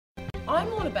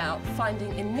I'm all about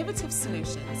finding innovative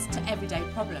solutions to everyday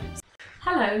problems.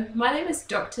 Hello, my name is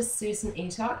Dr. Susan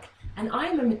Etok and I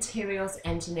am a materials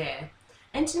engineer.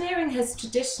 Engineering has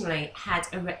traditionally had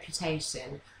a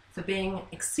reputation for being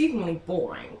exceedingly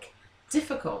boring,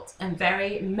 difficult and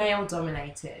very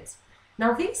male-dominated.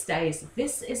 Now these days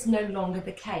this is no longer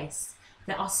the case.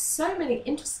 There are so many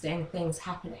interesting things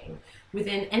happening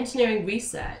within engineering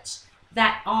research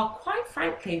that are quite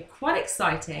frankly quite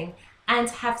exciting and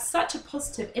have such a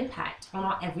positive impact on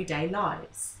our everyday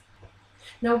lives.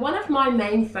 Now, one of my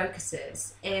main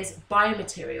focuses is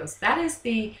biomaterials. That is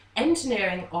the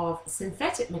engineering of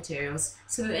synthetic materials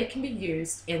so that they can be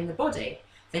used in the body.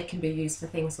 They can be used for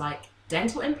things like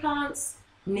dental implants,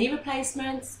 knee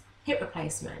replacements, hip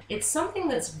replacement. It's something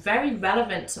that's very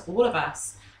relevant to all of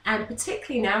us, and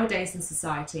particularly nowadays in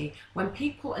society when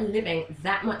people are living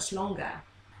that much longer.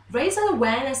 Raising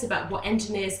awareness about what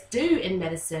engineers do in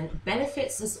medicine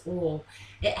benefits us all.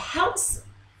 It helps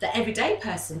the everyday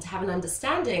person to have an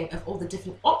understanding of all the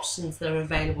different options that are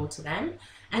available to them,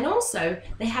 and also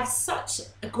they have such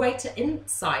a greater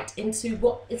insight into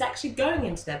what is actually going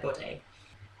into their body.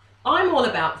 I'm all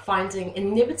about finding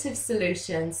innovative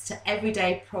solutions to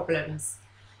everyday problems,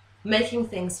 making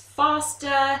things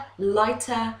faster,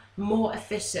 lighter, more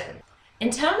efficient. In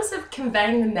terms of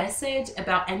conveying the message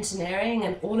about engineering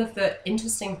and all of the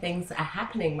interesting things that are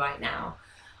happening right now,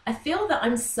 I feel that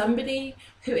I'm somebody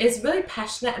who is really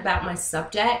passionate about my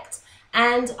subject,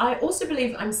 and I also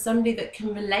believe I'm somebody that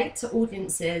can relate to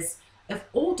audiences of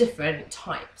all different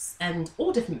types and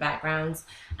all different backgrounds.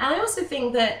 And I also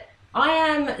think that I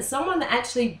am someone that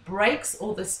actually breaks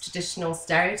all the traditional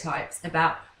stereotypes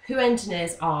about who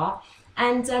engineers are,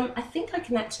 and I think I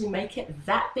can actually make it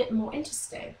that bit more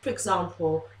interesting. For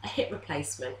example, a hip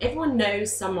replacement. Everyone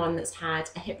knows someone that's had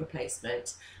a hip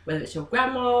replacement, whether it's your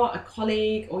grandma, a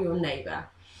colleague, or your neighbour.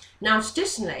 Now,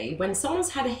 traditionally, when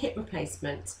someone's had a hip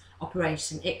replacement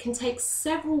operation, it can take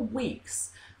several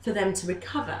weeks for them to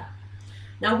recover.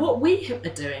 Now, what we are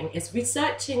doing is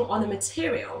researching on a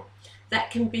material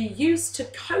that can be used to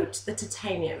coat the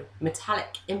titanium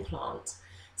metallic implant,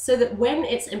 so that when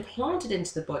it's implanted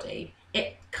into the body,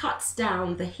 it cuts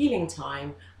down the healing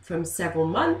time from several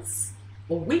months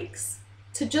or weeks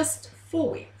to just 4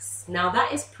 weeks. Now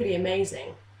that is pretty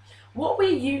amazing. What we're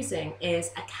using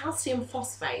is a calcium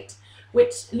phosphate,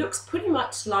 which looks pretty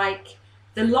much like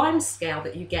the lime scale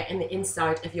that you get in the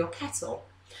inside of your kettle.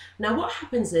 Now what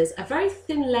happens is a very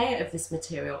thin layer of this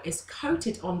material is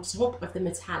coated on top of the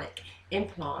metallic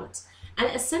implant, and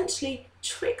it essentially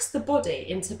tricks the body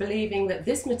into believing that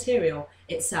this material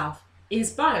itself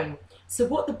is bone. So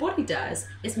what the body does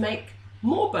is make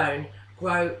more bone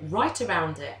grow right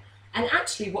around it, and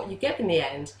actually what you get in the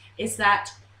end is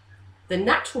that the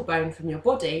natural bone from your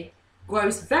body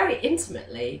grows very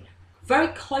intimately, very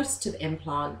close to the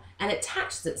implant, and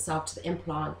attaches itself to the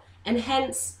implant, and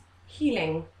hence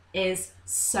healing is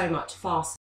so much faster.